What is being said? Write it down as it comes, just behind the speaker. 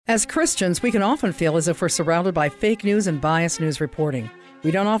As Christians, we can often feel as if we're surrounded by fake news and biased news reporting. We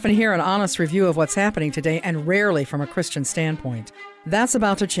don't often hear an honest review of what's happening today, and rarely from a Christian standpoint. That's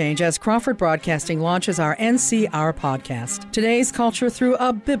about to change as Crawford Broadcasting launches our NCR podcast, Today's Culture Through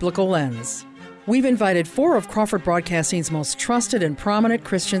a Biblical Lens. We've invited 4 of Crawford Broadcasting's most trusted and prominent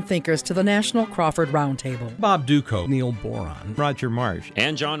Christian thinkers to the National Crawford Roundtable. Bob Duco, Neil Boron, Roger Marsh,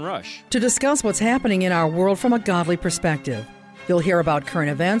 and John Rush. To discuss what's happening in our world from a godly perspective. You'll hear about current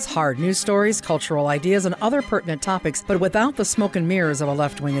events, hard news stories, cultural ideas, and other pertinent topics, but without the smoke and mirrors of a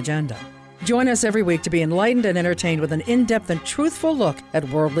left-wing agenda. Join us every week to be enlightened and entertained with an in-depth and truthful look at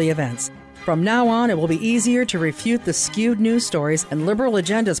worldly events. From now on, it will be easier to refute the skewed news stories and liberal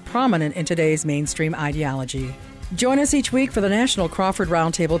agendas prominent in today's mainstream ideology. Join us each week for the National Crawford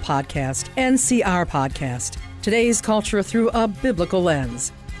Roundtable podcast, NCR Podcast, Today's Culture Through a Biblical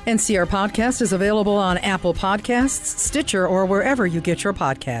Lens. NCR Podcast is available on Apple Podcasts, Stitcher, or wherever you get your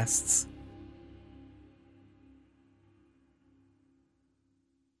podcasts.